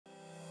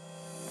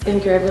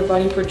Thank you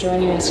everybody for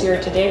joining us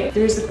here today.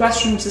 There is the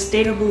question of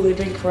sustainable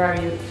living for our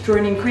youth through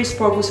an increased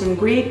focus on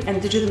green and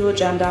digital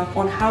agenda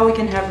on how we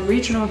can have a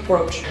regional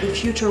approach to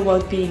future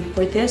well-being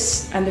for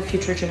this and the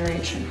future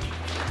generation.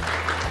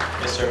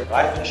 Mr.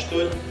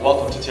 Reifenstuhl,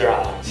 welcome to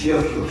Tirana. It's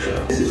your future.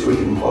 This is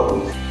really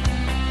important.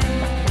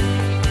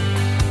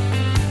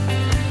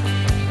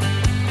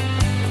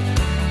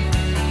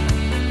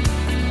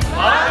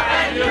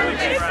 Balkan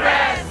Youth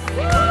Express!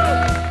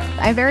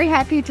 I'm very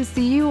happy to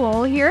see you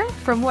all here.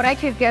 From what I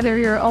could gather,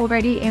 you're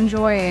already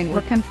enjoying.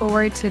 Looking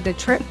forward to the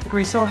trip.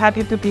 We're so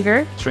happy to be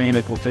here. Train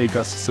that will take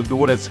us to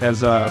do this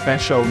has a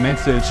special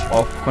message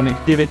of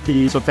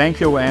connectivity. So thank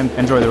you and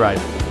enjoy the ride.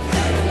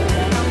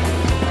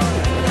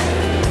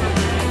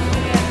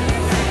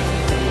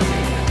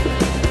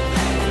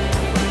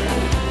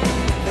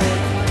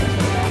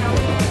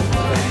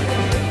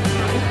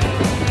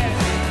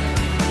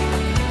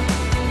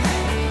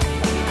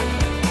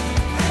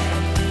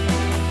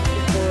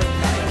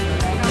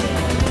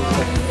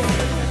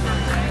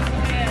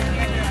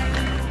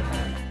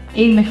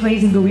 Aimed at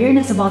raising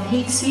awareness about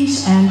hate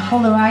speech and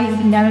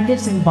polarizing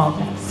narratives in the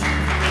Balkans.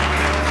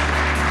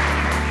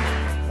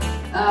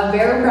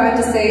 Very proud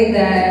to say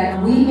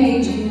that we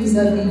made use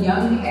of the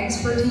young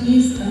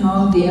expertise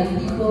among the young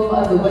people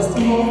of the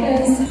Western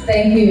Balkans.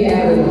 Thank you,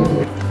 everyone.